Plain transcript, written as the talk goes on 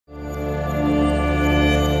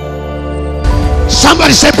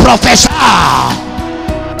Somebody say professor.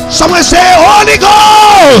 Someone say Holy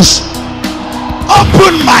Ghost,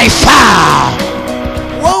 open my fire.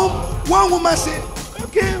 One woman said,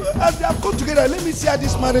 okay, as they have come together, let me see how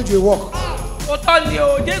this marriage will work.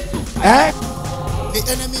 Eh? The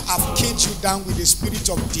enemy have caged you down with the spirit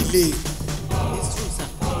of delay. It's true, sir.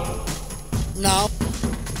 Now,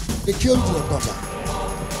 They killed your daughter.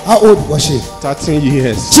 How old was she? 13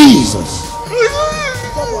 years. Jesus.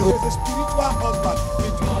 There's a spiritual husband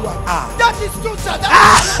between you and I. That is true, sir.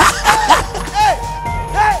 Hey,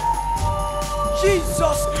 hey,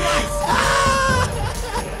 Jesus Christ.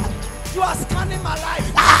 You are scanning my life.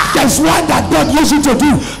 There's one that God used you to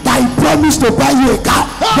do that He promised to buy you a car,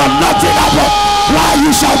 but nothing happened. Why are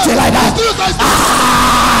you shouting like that?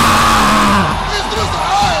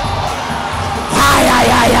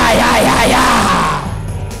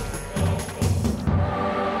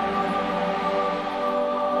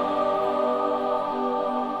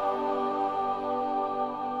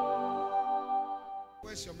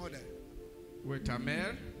 where's your mother? With ta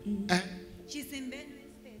mère. She's in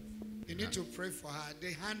Benue State. You need to pray for her.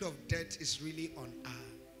 The hand of death is really on her.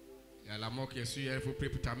 Il y a la mort qui est sur elle. Il faut prier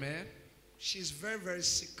pour ta mère. She's very, very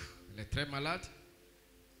sick. Elle est très malade.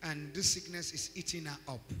 And this sickness is eating her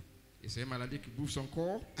up. Et c'est une maladie qui bouffe son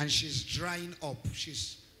corps. And she's drying up.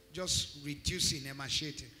 She's just reducing,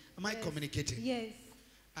 emaciating. Am I communicating? Yes.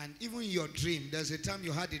 And even in your dream, there's a time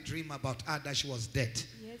you had a dream about her that she was dead.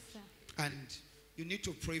 Yes, sir. And you need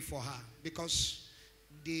to pray for her because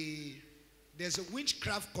there's a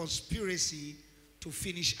witchcraft conspiracy to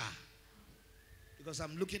finish her. Because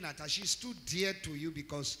I'm looking at her. She's too dear to you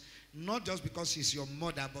because, not just because she's your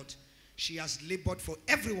mother, but she has labored for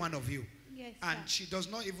every one of you. Yes, and sir. she does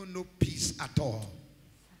not even know peace at all.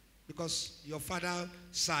 Because your father's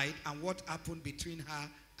side and what happened between her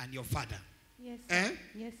and your father. Yes, sir.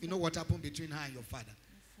 Yes, You know what happened between her and your father. Yes,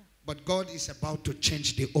 sir. But God is about to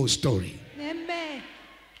change the whole story. Amen.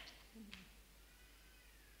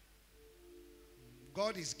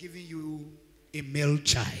 God is giving you a male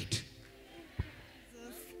child.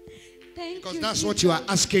 Thank Because you, that's what Jesus. you are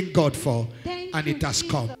asking God for. Thank And you, it has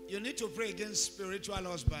Jesus. come. You need to pray against spiritual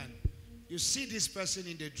husband. You see this person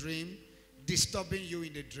in the dream, disturbing you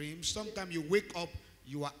in the dream. Sometimes you wake up,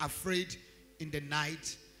 you are afraid in the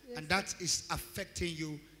night. Yes, and that is affecting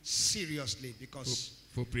you seriously because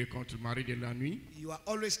Faut prier contre le mari de la nuit. you are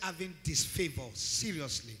always having disfavor,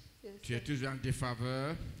 seriously. Yes, Tu es toujours en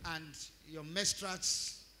défaveur. And your menstrual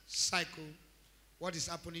cycle, what is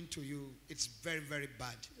happening to you, it's very, very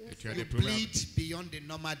bad. Yes, Et tu as You des problèmes. bleed beyond the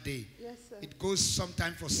normal day. Yes, sir. It goes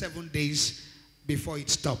sometime for 7 days before it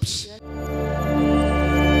stops. Yes.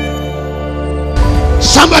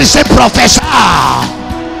 Somebody say professor.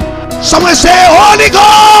 Someone say Holy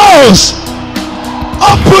Ghost,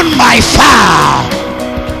 open my fire.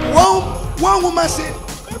 One woman said,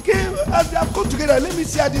 okay, as they have come together, let me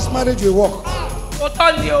see how this marriage will work.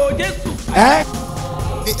 Eh?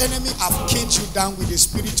 The enemy have caged you down with the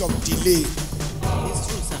spirit of delay. It's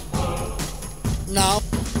true, sir. Now,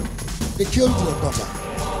 They killed your daughter.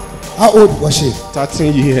 How old was she?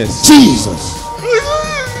 13 years. Jesus.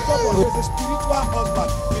 There's a spiritual husband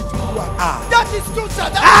between you and I. That is true, sir.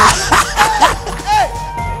 Hey,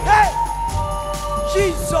 hey,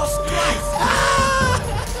 Jesus Christ.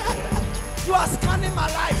 You are scanning my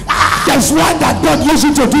life. There's one that God used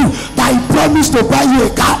you to do that He promised to buy you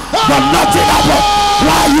a car, but nothing happened.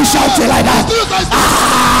 Why are you shouting like that?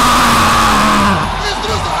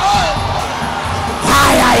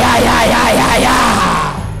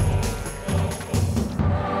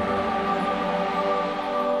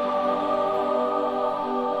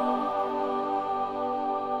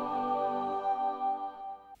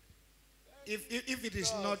 if it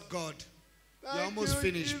is not God, you're almost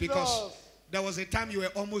finished because there was a time you were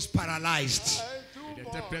almost paralyzed Il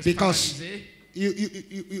était presque because paralysé.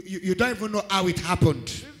 you don't even know how it happened.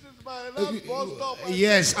 This is my last bus stop.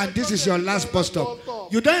 Yes, and this is your last bus stop.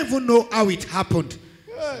 You don't even know how it happened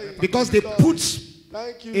because they put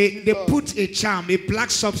Thank you, they put a charm, a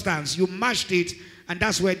black substance. You mashed it, and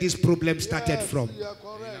that's where this problem started from. You are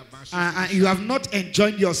correct. And you have not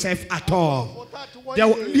enjoyed yourself at all. For 31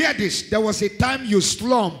 years. Hear this. There was a time you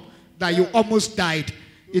slumped that you almost died.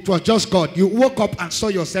 It was just God. You woke up and saw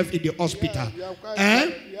yourself in the hospital. You are quite Eh?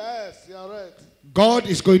 right. Yes, you are right. God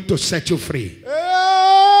is going to set you free. Amen.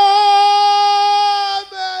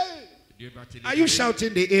 Dieu va te Are you libérer.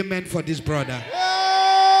 shouting the amen for this brother? Amen.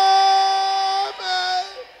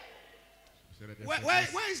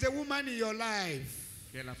 Where is the woman in your life?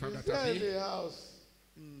 Quelle est la femme dans He's ta there in vie? the house.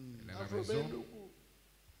 Elle est à la Afro maison. Benduku.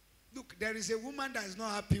 Look, there is a woman that is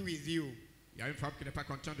not happy with you. Il y a une femme qui n'est pas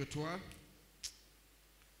contente de toi.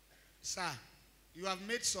 Sir, you have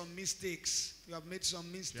made some mistakes. You have made some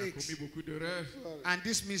Tu as mistakes. commis beaucoup d'erreurs. And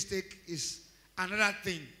this mistake is another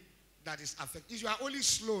thing that is affecting. If you are only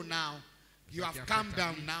slow now, you have calmed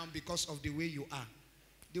down now because of the way you are.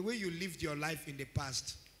 The way you lived your life in the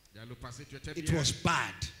past, Dans le passé, tu étais it bien. was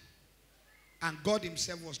bad. And God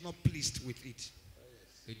himself was not pleased with it.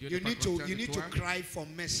 Et Dieu You n'est pas need to, content you de need to toi. cry for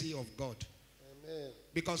mercy of God. Amen.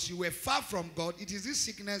 Because you were far from God. It is this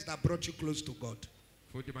sickness that brought you close to God.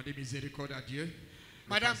 Faut demander miséricorde à Dieu. Le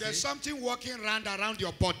Madam, passé, there's something walking around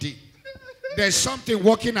your body. There's something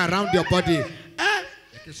walking around your body. Eh?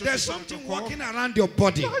 There's something walking around your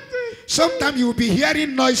body. Sometimes you will be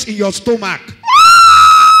hearing noise in your stomach.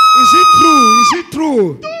 Is it true? Is it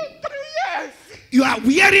true? 3 years. You are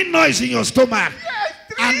hearing noise in your stomach. Yes,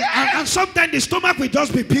 3 And sometimes the stomach will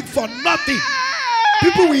just be big for nothing.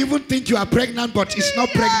 People will even think you are pregnant, but it's not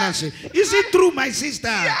pregnancy. Is it true, my sister?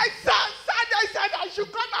 Yes, sir. They said I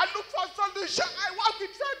should come and look for solution. I work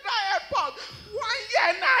with Central Airport. 1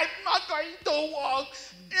 year now, it's not going to work.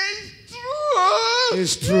 It's true.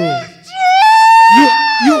 It's true. It's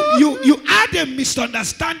true. You had a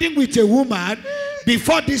misunderstanding with a woman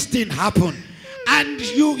before this thing happened. And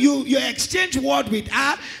you exchange word with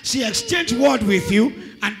her, she exchanged word with you,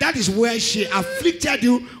 and that is where she afflicted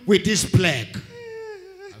you with this plague.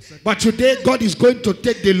 But today, God is going to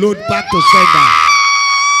take the load back to sender.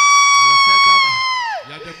 il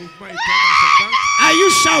y a des mouvements étranges dans son ventre. Are you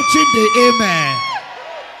shouting the amen?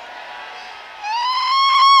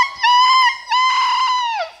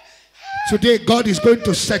 Today, God is going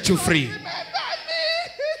to set you free.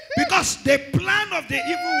 Because the plan of the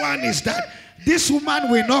evil one is that this woman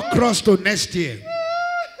will not cross to next year.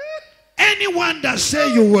 Anyone that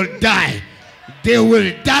say you will die, they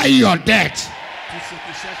will die your death. Tous ceux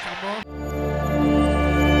qui cherchent la mort,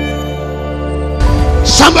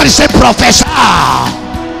 Somebody say, Professor.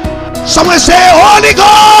 Someone say, Holy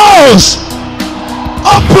Ghost,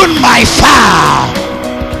 open my fire.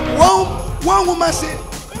 One woman said,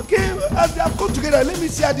 okay, as they have come together, let me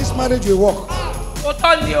see how this marriage will work.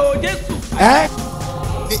 Eh?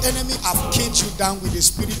 The enemy have caged you down with the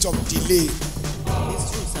spirit of delay.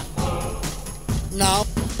 It's true, sir. Now,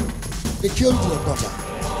 They killed your daughter.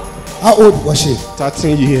 How old was she?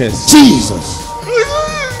 13 years. Jesus.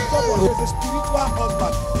 There's a spiritual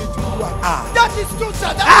husband between you and her. That is true, sir.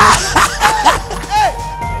 Hey,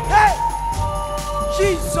 hey,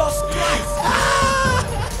 Jesus Christ.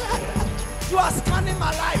 You are scanning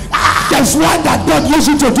my life. There's one that God used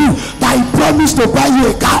you to do that he promised to buy you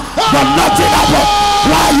a car, but nothing happened.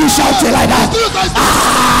 Why are you shouting like that?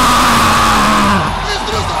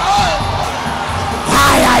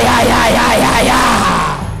 Ay, ay, ay, ay, ay, ay, ay.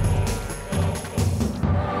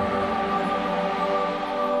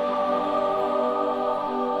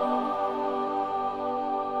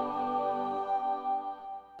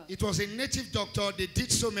 it was a native doctor. They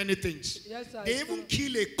did so many things. Yes, sir. They even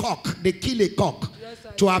kill a cock. They kill a cock Yes,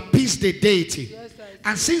 sir. to appease the deity. Yes, sir.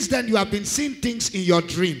 And since then, you have been seeing things in your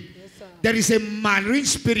dream. Yes, sir. There is a marine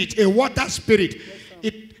spirit, a water spirit.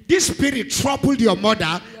 This spirit troubled your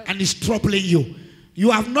mother and is troubling you.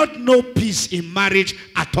 You have not no peace in marriage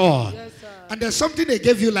at all. Yes, sir. And there's something they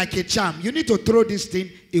gave you like a charm. You need to throw this thing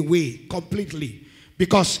away completely.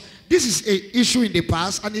 Because this is an issue in the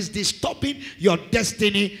past and it's disturbing your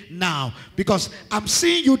destiny now. Because I'm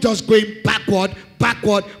seeing you just going backward.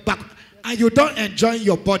 And you don't enjoy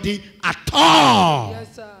your body at all.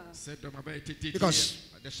 Yes, sir. cet homme avait été dédié Because-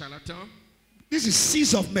 à des charlatans This is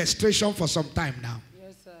cease of menstruation for some time now.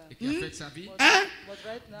 Yes, sir. et qui affectent sa vie. Eh? But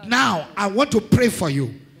right now, Now, I want to pray for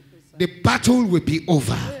you. The battle will be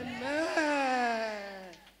over.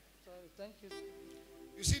 amen. Sorry, thank you.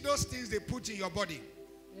 You see those things they put in your body?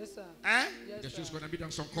 Yes, sir. Eh? Des Yes, choses sir. qu'on a mis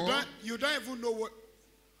dans son You corps. don't even know what.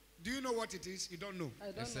 Do you know what it is? You don't know. I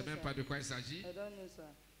Elle ne don't sait know, même sir. pas de quoi il s'agit. I don't know, sir.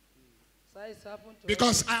 Sir, it's happened to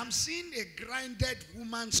Because I am seeing a grinded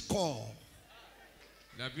woman's core.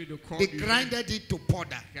 La vue de corps They humain grinded it to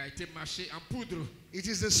powder. qui a été mâché en poudre. It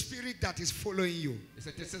is the spirit that is following you. Et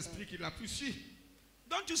c'était cet esprit qui l'a poursuivi.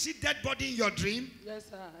 Don't you see dead body in your dream? Yes,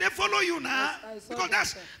 sir. They follow you now. Yes, I saw Because that,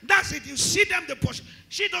 sir. that's it. You see them, they push.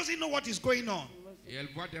 She doesn't know what is going on. Et elle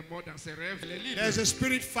voit des morts dans ses rêves. Elle est libre. There's a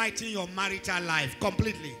spirit fighting your marital life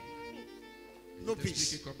completely. No Cet esprit peace.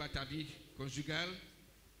 qui combat ta vie conjugale.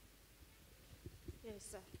 Yes,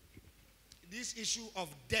 sir. This issue of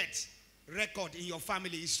death record in your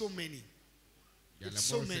family is so many. Il y a la It's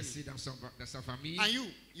so mort many. cessée dans sa famille. And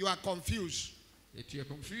you are confused. Et tu es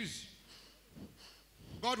confuse.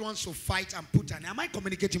 God wants to fight and put an. Am I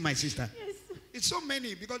communicating, my sister? Yes. It's so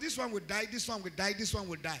many because this one will die, this one will die, this one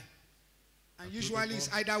will die. And usually it's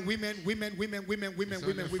either women.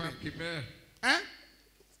 Hein?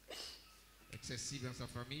 Excessive dans sa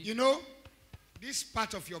famille. You know, this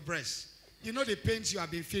part of your breast, you know the pains you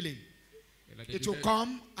have been feeling. It will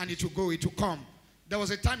come and it will go, it will come. There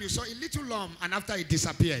was a time you saw a little lump and after it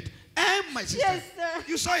disappeared. My sister, Yes, sir.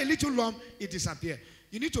 you saw a little lump, it disappeared.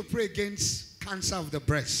 You need to pray against cancer of the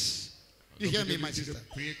breast. You hear me, my sister?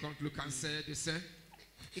 Priez contre le cancer des seins.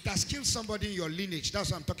 It has killed somebody in your lineage.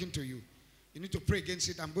 That's why I'm talking to you. You need to pray against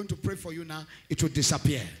it. I'm going to pray for you now. It will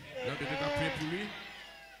disappear. L'homme de Dieu va prier pour lui.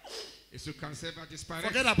 Et ce cancer va disparaître.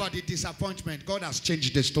 Forget about the disappointment. God has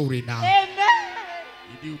changed the story now. Amen.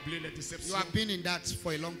 Il dit oubliez les You déceptions. have been in that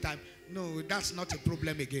for a long time. No, that's not a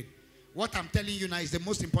problem again. What I'm telling you now is the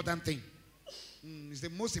most important thing. It's the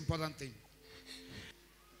most important thing.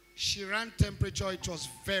 She ran temperature, it was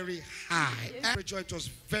very high. Temperature, it was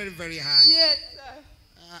very, very high. Yes, sir.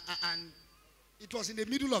 And it was in the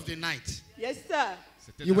middle of the night. Yes, sir.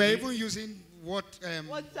 C'était You la were nuit. even using what?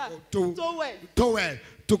 What, sir? Towel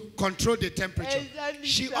to control the temperature. Exactly,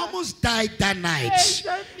 She sir. almost died that night.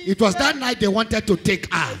 Exactly, It was sir. that night they wanted to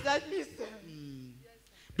take her. Exactly, sir.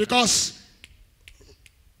 Because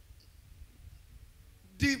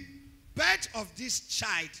the birth of this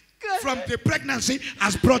child from the pregnancy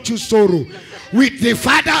has brought you sorrow. With the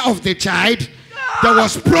father of the child, there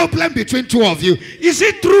was problem between two of you. Is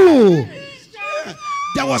it true?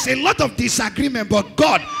 There was a lot of disagreement, but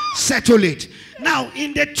God settled it. Now,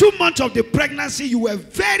 in the 2 months of the pregnancy, you were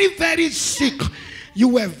very, very sick. You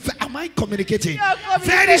were, am I communicating?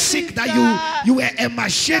 Very sick that you were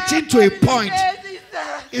emaciating to a point.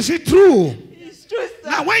 Is it true? It's true, sir.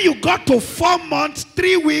 Now, when you got to 4 months,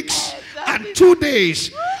 3 weeks, and 2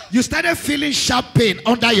 days, you started feeling sharp pain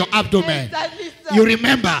under your abdomen. Exactly, sir. You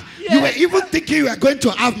remember? Yes, You were even thinking you were going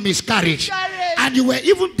to have miscarriage. Miscarriage. And you were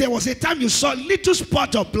even, there was a time you saw little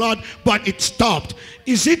spot of blood, but it stopped.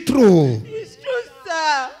 Is it true? It's true,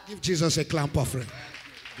 sir. Give Jesus a clamp offering.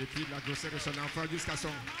 Depuis la grossesse de son enfant jusqu'à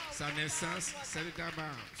sa naissance, cette dame a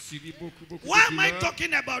subi beaucoup Why de am I douleurs.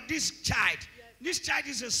 talking about this child? This child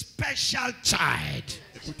is a special child.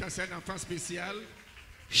 Et pourtant, c'est un enfant spécial.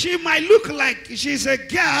 She might look like she's a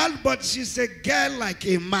girl, but she's a girl like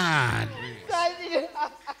a man.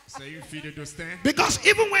 C'est une fille de destin. Because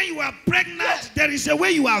even when you are pregnant, there is a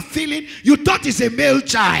way you are feeling. You thought it's a male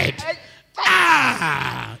child.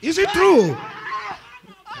 Is it true?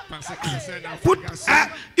 Elle pensait que c'est un enfant Put, garçon.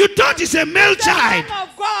 you thought it's a male child. Oh,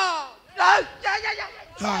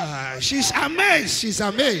 God. She's amazed. She's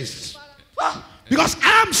amazed. Because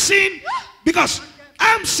I'm seeing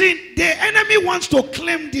the enemy wants to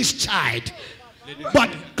claim this child, but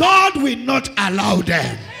God will not allow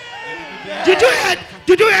them. Did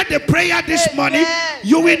you hear the prayer this morning?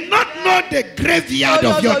 You will not know the graveyard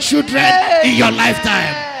of your children in your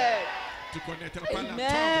lifetime. Tu ne connaîtras pas la tombe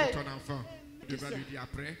de ton enfant. Tu vas lui dire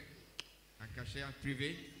après, en cachet, en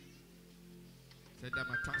privé. Cette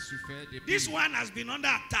dame a tant souffert depuis. This one has been under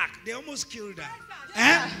attack. They almost killed her.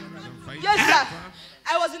 Yes, sir.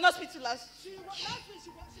 I was in hospital last week.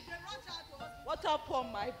 Water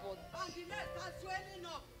upon my body.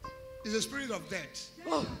 It's a spirit of death.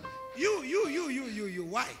 Oh. You.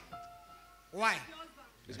 Why? Why?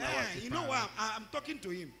 You know why? I'm talking to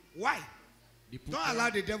him. Why? Don't allow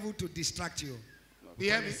the devil to distract you. You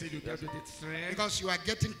hear me? Laissez le diable te distraire. Because you are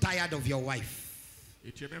getting tired of your wife.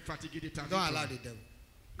 Et tu es même fatigué de ta vie. Don't allow the devil.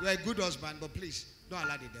 You are a good husband, but please don't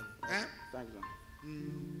allow the devil. Thank you.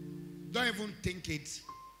 Don't even think it.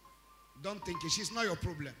 Don't think it. She's not your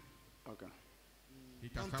problem. Okay. Et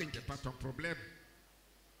ta Don't femme think n'est it. pas ton problème.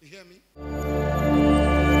 You hear me?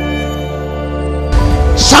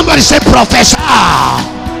 Somebody say, Professor.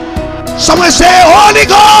 Someone say, Holy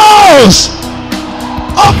Ghost,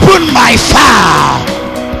 open my fire.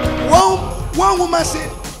 One woman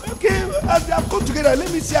said, okay, as they have come together,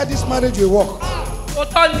 let me see how this marriage will work.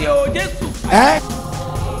 Eh?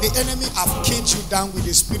 The enemy have caged you down with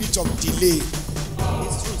the spirit of delay.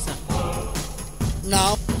 It's true, sir.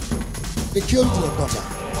 Now, they killed your daughter.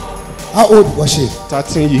 How old was she?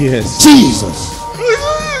 13 years. Jesus.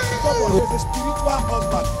 There's a spiritual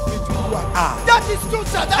husband between you and I. That is true,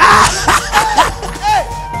 sir.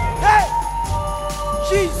 Hey!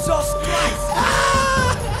 Jesus Christ!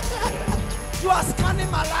 You are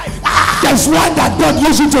scanning my life. There's one that God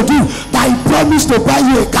used you to do that he promised to buy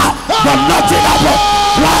you a car, but nothing happened.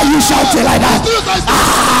 Why are you shouting like that?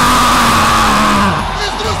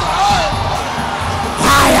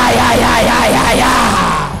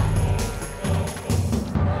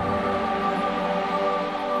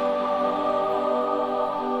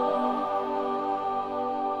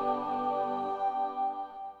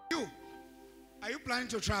 Are you planning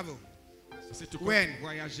to travel? When?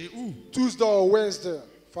 Voyager où? Tuesday or Wednesday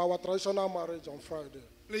for our traditional marriage on Friday.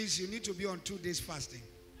 Please, you need to be on 2 days fasting.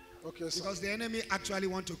 Okay, sir. Because the enemy actually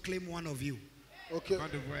want to claim one of you. Okay.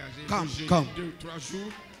 Come. 2-3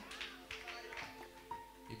 jours.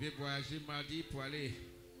 Il veut voyager mardi pour aller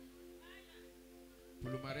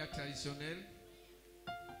pour le mariage traditionnel.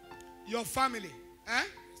 Your family,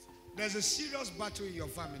 there's a serious battle in your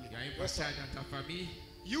family. Il y a une bataille dans ta famille.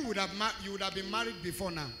 You would have been married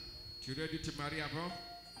before now. Tu aurais dû te marier avant.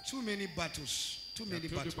 Too many battles. Too many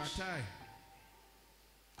battles.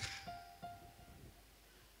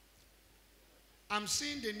 I'm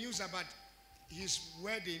seeing the news about his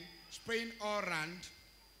wedding spraying all around,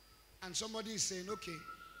 and somebody is saying, okay,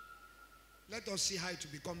 let us see how it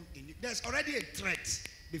will become. There's already a threat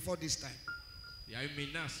before this time. Il y a une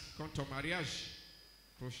menace contre ton mariage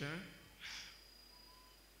prochain.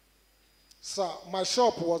 Sir, my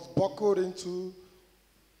shop was buckled into.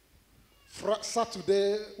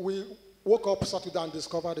 Saturday, we woke up Saturday and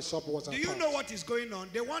discovered the shop was attacked. Do you know what is going on?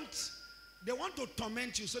 They want to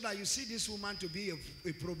torment you so that you see this woman to be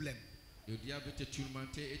a problem. So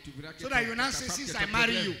that you now say, since I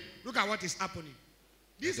marry you, look at what is happening.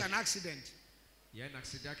 This is an accident. Il y a un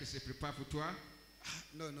accident qui se prépare pour toi.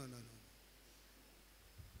 No.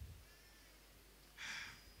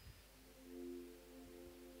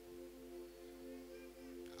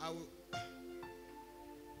 I will.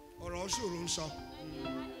 Or also Runso.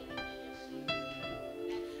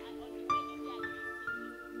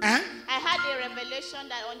 I had a revelation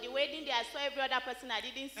that on the wedding day I saw every other person I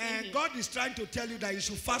didn't see And him. God is trying to tell you that you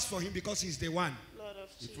should fast for him because he's the one. Lord of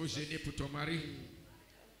Il faut gêner pour ton mari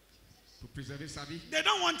pour préserver sa vie. They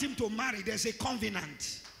don't want him to marry. There's a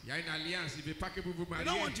covenant. Il y a une alliance. Il veut pas que vous vous They mariez.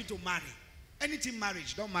 don't want you to marry. Anything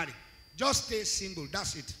marriage, don't marry. Just stay single.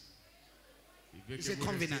 That's it. Il veut It's que a vous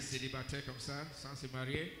covenant. restiez célibataire comme ça, sans se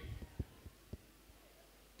marier.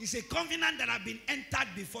 It's a covenant that had been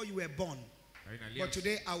entered before you were born. Il y a une But alliance.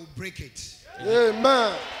 today I will break it.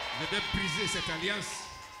 Amen. Je vais briser cette alliance.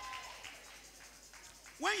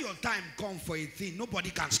 When your time comes for a thing,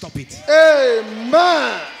 nobody can stop it.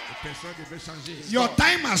 Amen. Personne ne veut changer. Your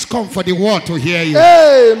time has come for the world to hear you.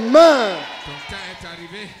 Amen. Ton temps est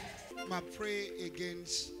arrivé. I pray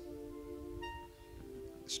against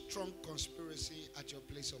strong conspiracy at your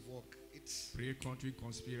place of work. Priez contre une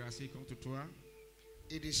conspiration contre toi.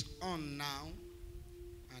 It is on now,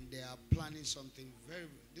 and they are planning something very.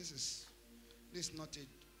 This is not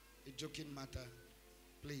a joking matter.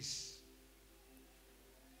 Please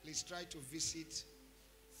try to visit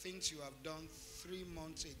things you have done 3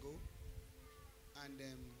 months ago, and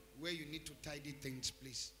where you need to tidy things.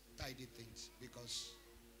 Please tidy things, because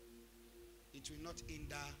it will not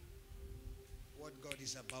hinder what God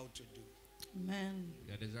is about to do. Amen.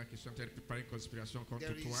 Il y a des gens qui sont en train de préparer une conspiration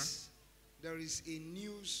contre toi. There is a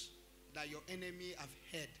news that your enemy have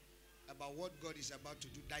heard about what God is about to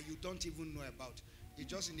do that you don't even know about. It's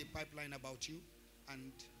just in the pipeline about you,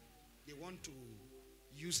 and they want to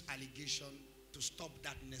use allegation to stop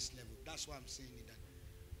that next level. That's why I'm saying that.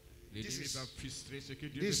 This is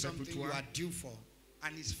something you are due for,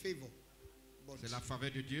 and it's favor. C'est la faveur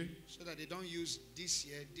de Dieu. So that they don't use this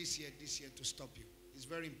year to stop you. It's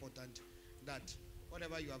very important that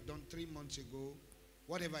whatever you have done 3 months ago,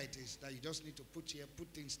 whatever it is, that you just need to put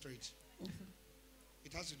things straight.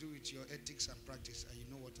 It has to do with your ethics and practice, and you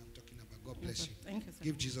know what I'm talking about. God bless you. Thank you, sir.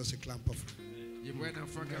 Give Jesus a clap of.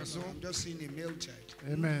 I'm just seeing a male child.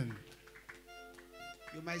 Amen.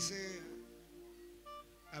 You might say,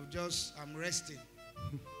 I'm resting.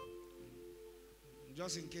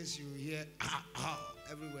 Just in case you hear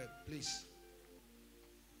everywhere, please.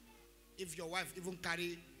 If your wife even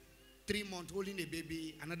carry 3 months holding a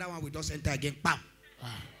baby, another one will just enter again. Bam.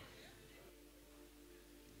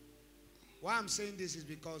 Why I'm saying this is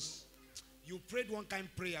because you prayed one kind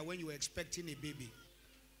of prayer when you were expecting a baby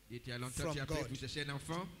from God.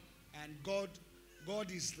 And God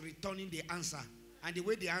is returning the answer. And the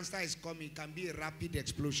way the answer is coming can be a rapid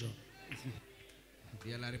explosion.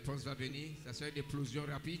 Et la réponse va venir, ça sera une explosion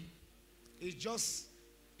rapide. It's just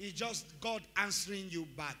God answering you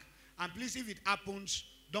back. And please, if it happens,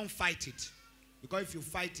 don't fight it. Because if you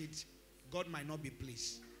fight it, God might not be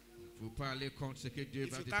pleased. Faut pas aller contre ce que Dieu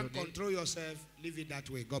If va you te can't donner. control yourself, leave it that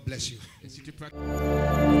way. God bless you. Et si tu pratiques-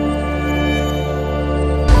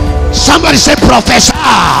 Somebody say, Professor.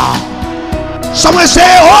 Someone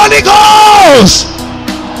say, Holy Ghost,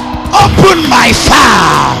 open my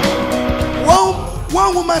fire.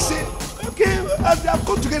 One woman said, okay, as they have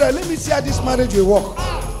come together, let me see how this marriage will work.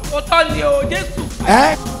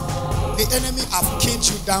 Eh? The enemy have caged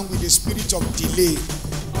you down with the spirit of delay.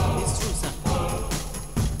 It's true, sir.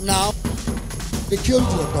 Now, They killed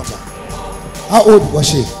your daughter. How old was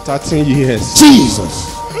she? 13 years.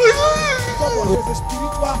 Jesus. There's a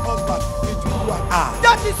spiritual husband between you and her.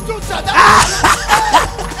 That is true, sir.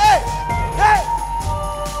 Hey,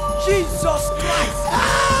 Jesus Christ.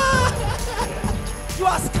 You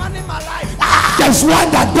are scanning my life. There's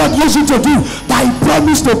one that God used you to do that he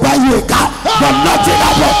promised to buy you a car, but nothing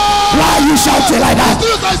happened. Why are you shouting like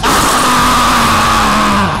that?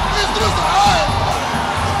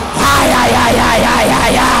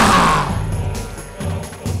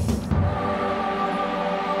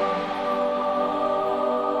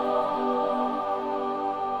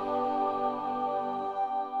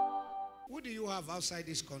 Who do you have outside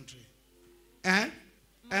this country?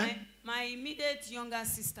 My immediate younger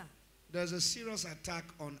sister. There's a serious attack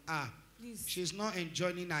on her. Please. She's not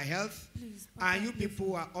enjoying her health. Please, Papa, And you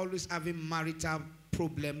people are always having marital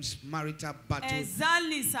problems, marital battles.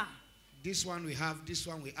 Exactly, sir. This one we have,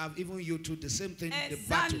 even you two, the same thing, Exactly, the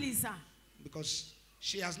battle. sir. Because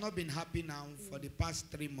she has not been happy now for the past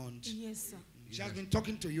 3 months. Yes, sir. She has been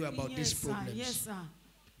talking to you about these problems. Yes, sir.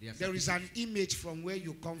 There is an image from where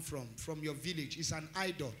you come from your village. It's an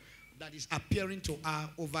idol that is appearing to her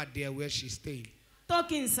over there where she's staying.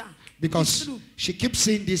 Talking, sir. Because she keeps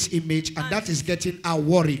seeing this image and that is getting her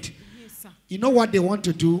worried. Yes, sir. You know what they want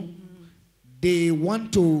to do? They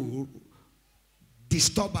want to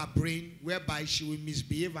disturb her brain whereby she will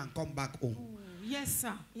misbehave and come back home. Oh, yes,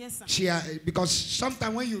 sir. Yes, sir. Because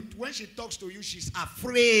sometimes when she talks to you, she's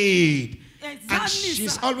afraid. Exactly, and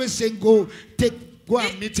she's sir. always saying, go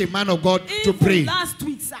and meet a man of God to pray. Last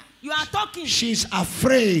week, sir, you are talking. She's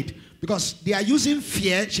afraid because they are using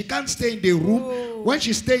fear. She can't stay in the room. Oh. When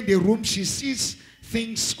she stays in the room, she sees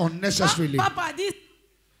things unnecessarily. Papa,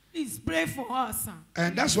 please pray for us, sir.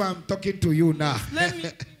 And that's why I'm talking to you now. Let me.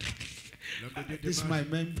 This is my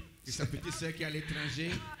man. Sa petite sœur qui est à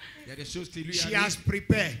l'étranger, il y a des choses qui lui She arrivent. has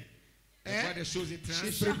prepared. Il y a des choses étranges.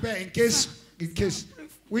 She's prepared in case.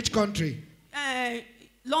 Which country?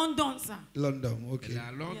 London, sir. London, okay. Elle est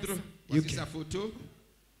à Londres. Yes, Voici UK. sa photo.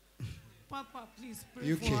 Papa, please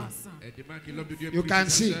pray UK. for us, sir. Elle demande que l'homme de Dieu You prie can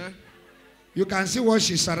pour sa see. sœur. You can see what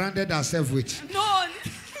she surrounded herself with. No.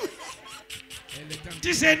 Elle est en- It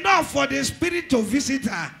is enough for the spirit to visit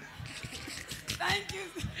her. Thank you.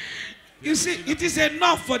 You see, it is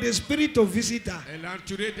enough for the spirit to visit her. Elle a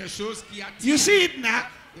entouré des choses qui attirent. You see it now?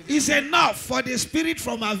 It's enough for the spirit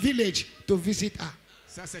from her village to visit her.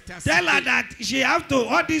 Ça, c'est assez. Tell her that she have to,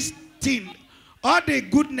 all this thing, all the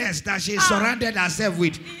goodness that she surrounded herself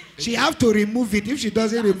with, she have to remove it if she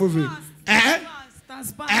doesn't remove it.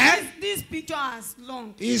 That's fast. Eh? This picture is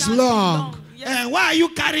long. It's That's long. Yes. Why are you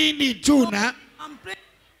carrying it too now? I'm praying.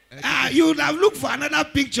 You would have looked for another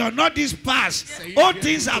picture, not this past. All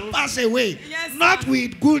things are passed away. Yes, Not sir.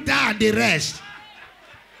 with Gulda and the rest.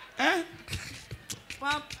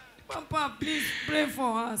 Papa, please pray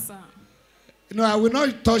for us, sir. No, I will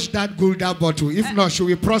not touch that Gulda bottle. If not, she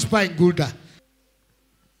will prosper in Gulda.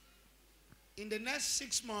 In the next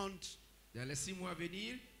 6 months, Dans les 6 mois à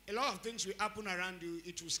venir, a lot of things will happen around you.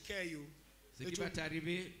 It will scare you. ce qui va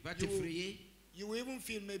t'arriver va you will- t'effrayer. You will even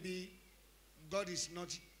feel maybe God is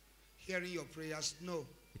not hearing your prayers. No.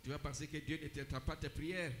 Et tu vas penser que Dieu ne t'entend pas tes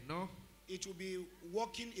prières. Non. It will be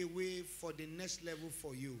walking away for the next level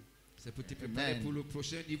for you. C'est pour te préparer pour le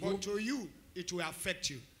prochain niveau. But to you, it will affect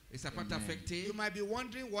you. Et ça va t'affecter. You might be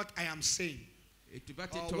wondering what I am saying. Et tu vas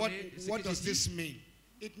Or t'étonner de ce what que does je this dis. mean?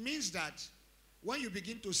 It means that when you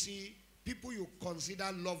begin to see people you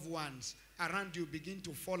consider loved ones around you begin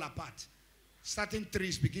to fall apart, certain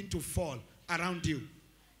trees begin to fall around you,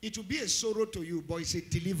 it will be a sorrow to you, but it's a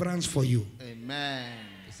deliverance for you. Amen.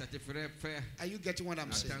 Et ça te ferait faire Are you getting what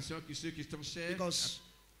I'm saying? attention que ceux qui sont chers. Because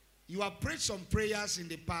you have prayed some prayers in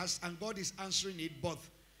the past and God is answering it, but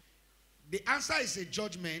the answer is a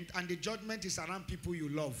judgment, and the judgment is around people you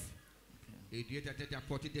love. Et Dieu t'a peut-être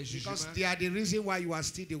apporté des Because jugements they are the reason why you are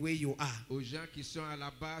still the way you are. aux gens qui sont à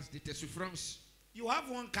la base de tes souffrances. You have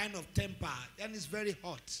one kind of temper, and it's very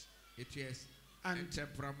hot. Et tu es And- un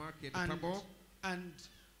tempérament qui est pas And, bon. and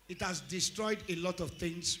it has destroyed a lot of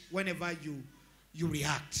things whenever you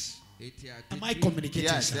react. Et tu as Am I détruit communicating?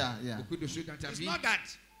 Yes, sir? yeah. beaucoup de choses dans ta It's vie. not that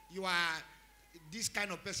you are this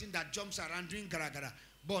kind of person that jumps around doing gara.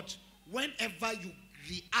 But whenever you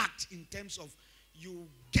react in terms of you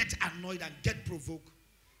get annoyed and get provoked,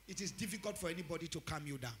 it is difficult for anybody to calm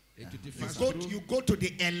you down. Et tu te You fasses go, trop. you go to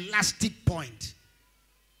the elastic point.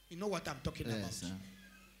 You know what I'm talking Yes, about. sir.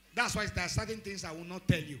 That's why there are certain things I will not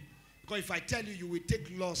tell you. Because if I tell you, you will take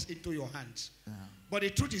loss into your hands. But the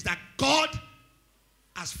truth is that God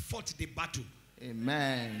has fought the battle.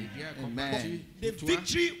 Amen. Amen. The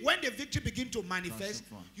victory, when the victory begins to manifest,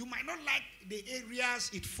 you might not like the areas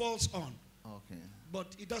it falls on. Okay.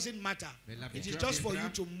 But it doesn't matter. It is just for you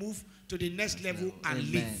to move to the next level and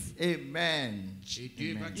live. Amen.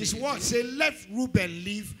 His word say, let Reuben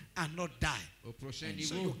live and not die.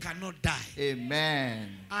 So you cannot die. Amen.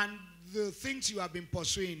 And the things you have been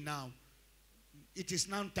pursuing now, it is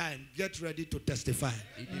now time. Get ready to testify.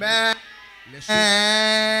 Amen. It's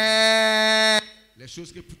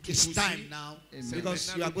time now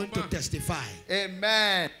because you are going to testify.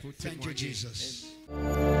 Amen. Thank you, Jesus.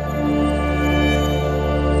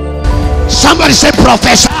 Somebody say,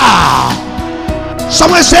 Professor.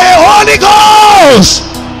 Someone say, Holy Ghost,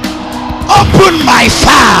 open my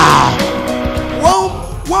fire.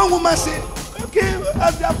 One woman said, okay,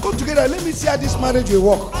 as they have come together, let me see how this marriage will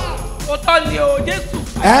work.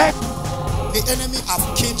 Eh? The enemy have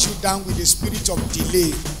caged you down with the spirit of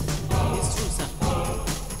delay. It's true, sir.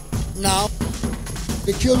 Now,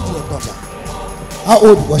 they killed your daughter. How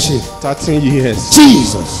old was she? 13 years.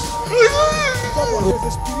 Jesus. There's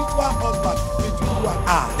a spiritual husband between you and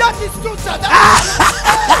I. That is true, sir.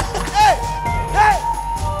 Hey!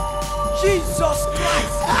 Jesus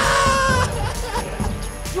Christ.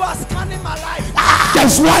 You are scanning my life.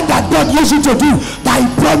 There's one that God used you to do that he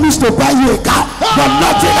promised to buy you a car, but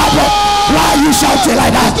nothing happened. Why are you shouting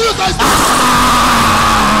like that?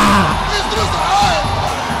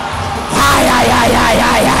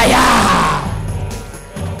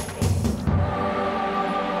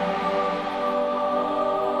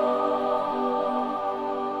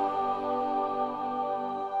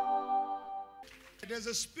 There's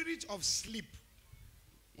a spirit of sleep.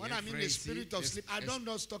 When I mean the spirit of sleep, I don't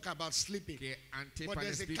just talk about sleeping. But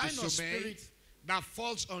there's a kind of spirit that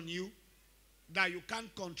falls on you that you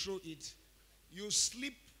can't control it. You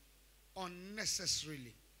sleep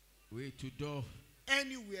unnecessarily.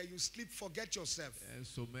 Anywhere you sleep, forget yourself.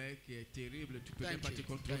 Thank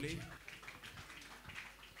you.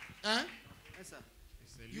 Huh? Yes, sir.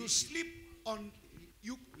 You sleep on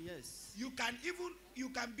you. Yes. You can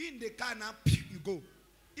be in the car now. You go.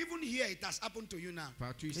 Even here, it has happened to you now.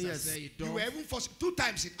 Yes. You were even forced 2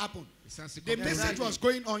 times. It happened. The message was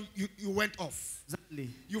going on. You went off. Exactly.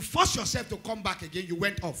 You forced yourself to come back again. You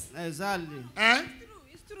went off. Exactly. Eh?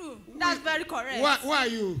 It's true. That's very correct. Why are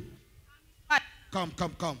you? Come.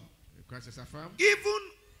 Even,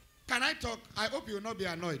 can I talk? I hope you will not be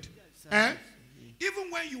annoyed. Yes, Even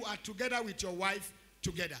when you are together with your wife,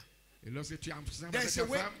 together, there's a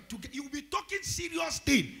way you will be talking serious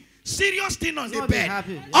thing on the bed.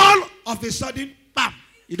 Happy. All of a sudden, bam,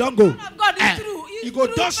 you don't go. God is true. You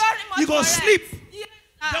go sleep. Yes.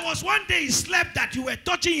 There was one day he slept that you were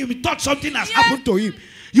touching him. You thought something has happened to him.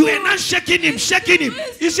 You were not shaking him. Is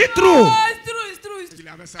it true? It's true.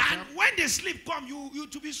 And when the sleep come, you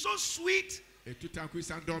to be so sweet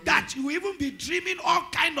that you even be dreaming all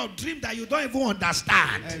kind of dream that you don't even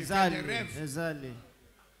understand. Exactly.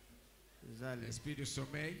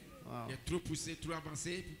 Wow.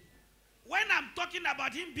 When I'm talking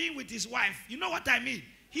about him being with his wife, you know what I mean?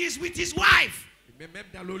 He is with his wife.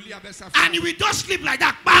 And he will just sleep like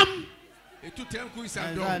that. Bam!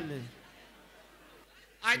 Exactly.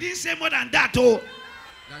 I didn't say more than that. Oh,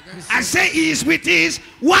 I say he is with his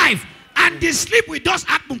wife. And the sleep will just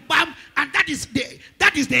happen. Bam! And that is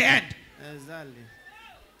the end. Exactly.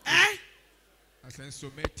 Eh?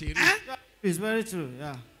 It's very true,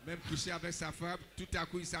 yeah. Même couché avec sa femme, tout à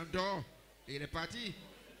coup il s'endort et il est parti.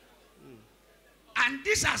 And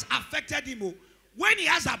this has affected him. When he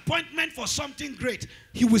has appointment for something great,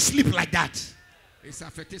 he will sleep like that. Et ça a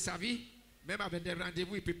affecté sa vie. Même avec des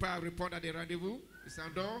rendez-vous, il ne peut pas répondre à des rendez-vous. Il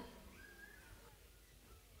s'endort.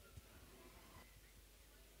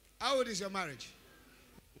 How old is your marriage?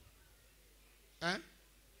 Huh?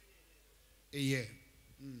 A year.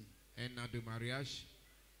 Un an de mariage.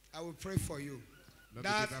 I will pray for you.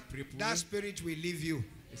 That spirit will leave you.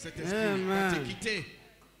 Et cet esprit va te quitter.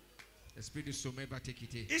 L'esprit du sommeil va te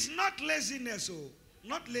quitter. It's not laziness,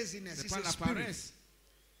 not laziness. It's a spirit.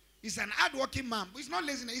 It's an hard-working man. It's not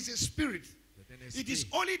laziness. It's a spirit. It is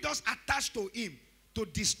only just attached to him to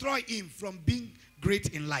destroy him from being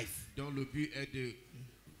great in life. Donc le but est de.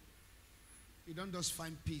 You don't just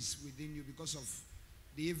find peace within you because of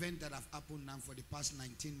the event that have happened now for the past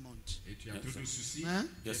 19 months. Et tu as trop de soucis.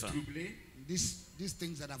 Yes, sir. Troublé. These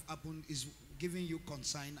things that have happened is giving you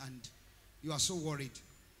concern and you are so worried.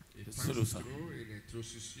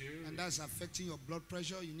 And that's affecting your blood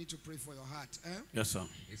pressure. You need to pray for your heart. Yes, sir.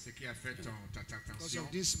 Et ce qui affecte ta Because tension.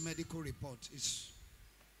 of this medical report.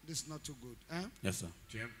 This is not too good. Yes, sir.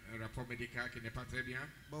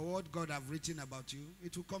 But what God have written about you,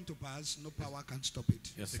 it will come to pass. No power can stop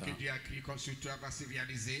it. Yes, sir.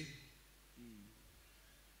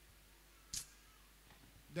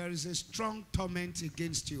 There is a strong torment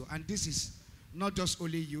against you. And this is not just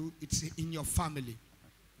only you, it's in your family.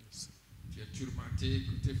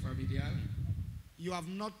 You have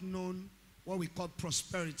not known what we call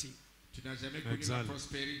prosperity.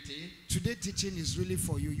 Today teaching is really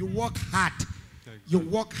for you. You work hard. You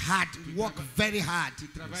work hard. You work very hard.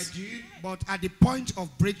 But at the point of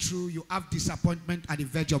breakthrough, you have disappointment at the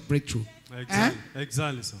verge of breakthrough.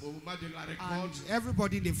 Exactly, sir. And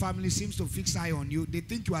everybody in the family seems to fix eye on you. They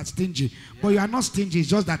think you are stingy. But you are not stingy. It's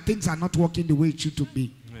just that things are not working the way it should to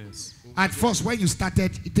be. Yes. At first, when you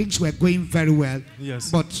started, things were going very well. Yes.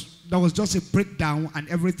 But there was just a breakdown and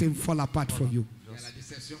everything fall apart for you.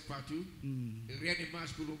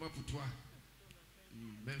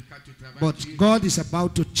 But God is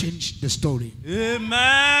about to change the story.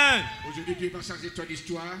 Amen.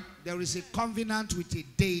 There is a covenant with a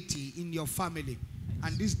deity in your family.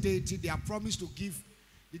 And this deity, they have promised to give,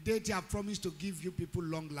 the deity have promised to give you people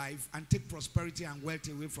long life and take prosperity and wealth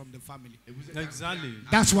away from the family. Exactly.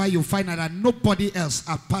 That's why you find out that nobody else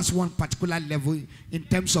has passed one particular level in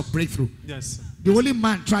terms of breakthrough. Yes. The only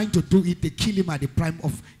man trying to do it, they kill him at the prime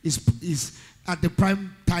of is at the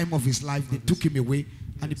prime time of his life. They took him away,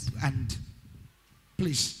 and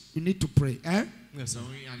please, you need to pray. Yes, sir.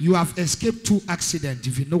 You have escaped 2 accidents,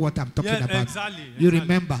 if you know what I'm talking about. Exactly. You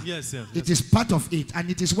remember? Yes, yes. It is part of it, and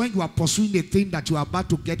it is when you are pursuing a thing that you are about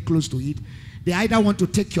to get close to it. They either want to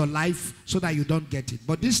take your life so that you don't get it.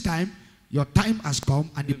 But this time, your time has come,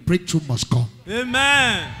 and the breakthrough must come.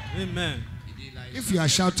 Amen. Amen. If you are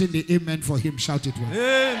shouting the amen for him, shout it well.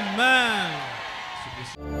 Amen.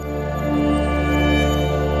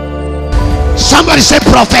 Somebody say,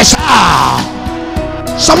 Professor.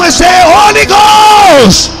 Someone say, Holy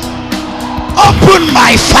Ghost, open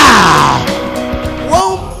my fire.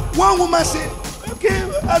 One woman said, okay,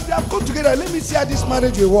 as they have come together, let me see how this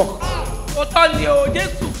marriage will work.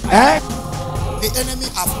 The enemy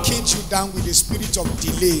have caged you down with the spirit of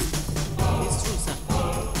delay. It's true, sir.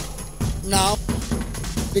 Now,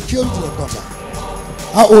 they killed your daughter.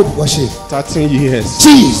 How old was she? 13 years.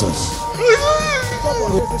 Jesus.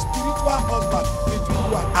 There's a spiritual husband between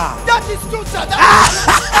you and her. That is true, sir.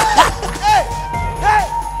 Hey!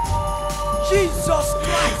 Jesus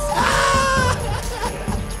Christ!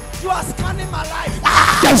 You are scanning my life.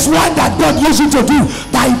 There's one that God used you to do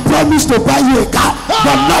that he promised to buy you a car,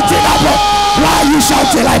 but nothing happened. Why are you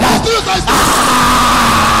shouting like that?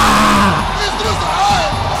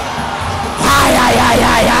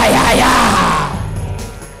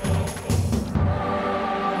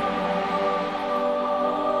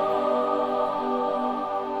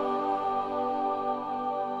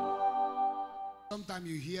 Sometimes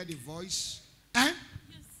you hear the voice. Yes,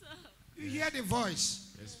 sir. You hear the voice.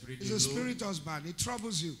 It's a spirit husband. It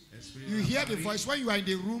troubles you. You hear the voice. When you are in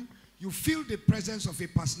the room, you feel the presence of a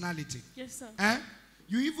personality. Yes, sir.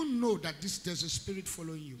 You even know that there's a spirit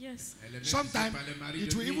following you. Yes. Sometimes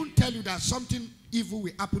it will even tell you that something evil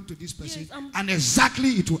will happen to this person. Yes, and exactly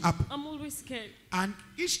it will happen. I'm always scared. And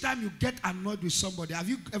each time you get annoyed with somebody, have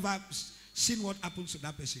you ever seen what happens to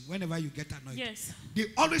that person whenever you get annoyed? Yes. They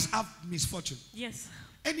always have misfortune. Yes.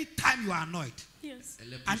 Anytime you are annoyed. Yes.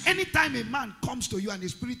 And anytime a man comes to you and the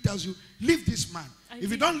spirit tells you, leave this man.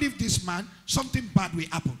 If you don't leave this man, something bad will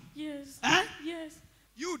happen. Yes. Yes.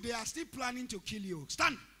 They are still planning to kill you.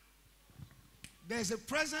 Stand. There's a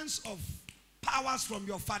presence of powers from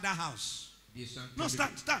your father's house. No,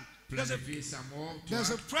 stand. There's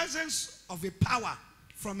a presence of a power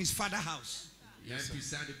from his father's house.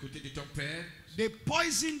 They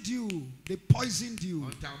poisoned you.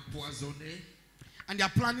 And they are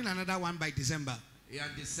planning another one by December.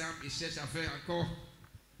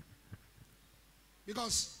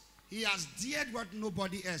 Because he has dared what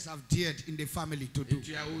nobody else have dared in the family to do.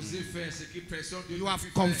 You have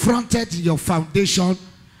confronted your foundation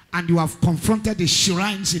and you have confronted the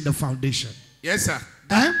shrines in the foundation. Yes, sir.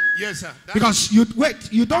 Yes, sir. Because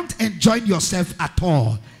you don't enjoy yourself at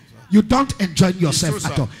all. You don't enjoy yourself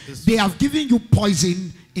at all. They have given you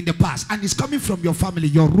poison in the past and it's coming from your family,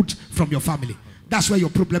 your root from your family. That's where your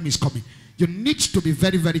problem is coming. You need to be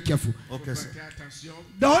very, very careful. Okay, sir.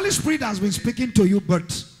 The Holy Spirit has been speaking to you,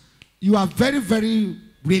 but you are very, very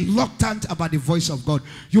reluctant about the voice of God.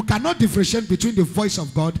 You cannot differentiate between the voice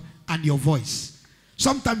of God and your voice.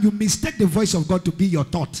 Sometimes you mistake the voice of God to be your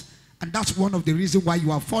thought. And that's one of the reasons why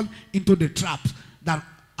you have fallen into the trap that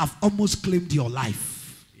have almost claimed your life.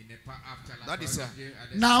 That is, sir.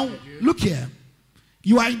 Now, look here.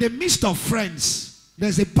 You are in the midst of friends.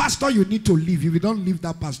 There's a pastor you need to leave. If you don't leave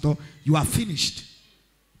that pastor, you are finished.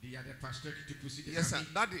 Yes, sir.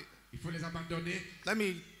 Daddy, let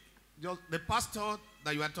me just, the pastor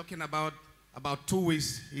that you are talking about 2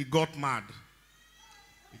 weeks, he got mad.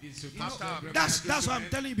 That's what I'm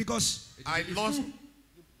telling you, because I lost.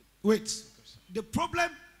 Wait. The problem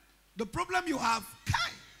you have,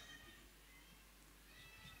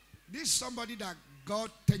 this is somebody that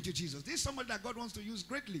God, thank you, Jesus. This is somebody that God wants to use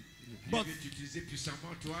greatly. But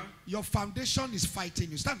your foundation is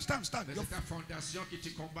fighting you. Stand.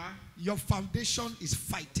 Your foundation is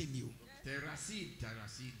fighting you.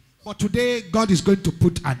 But today, God is going to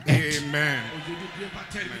put an end. Amen.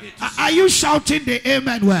 Are you shouting the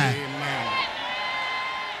amen word? Amen.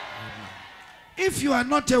 If you are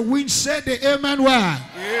not a winch, say the amen word.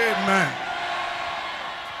 Amen.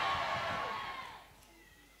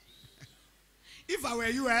 If I were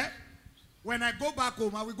you, when I go back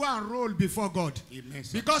home, I will go and roll before God. Amen,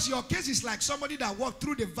 because your case is like somebody that walked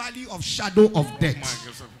through the valley of shadow of death.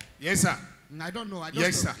 Yes, sir. I don't know.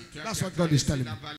 Yes, sir. That's what God is telling me.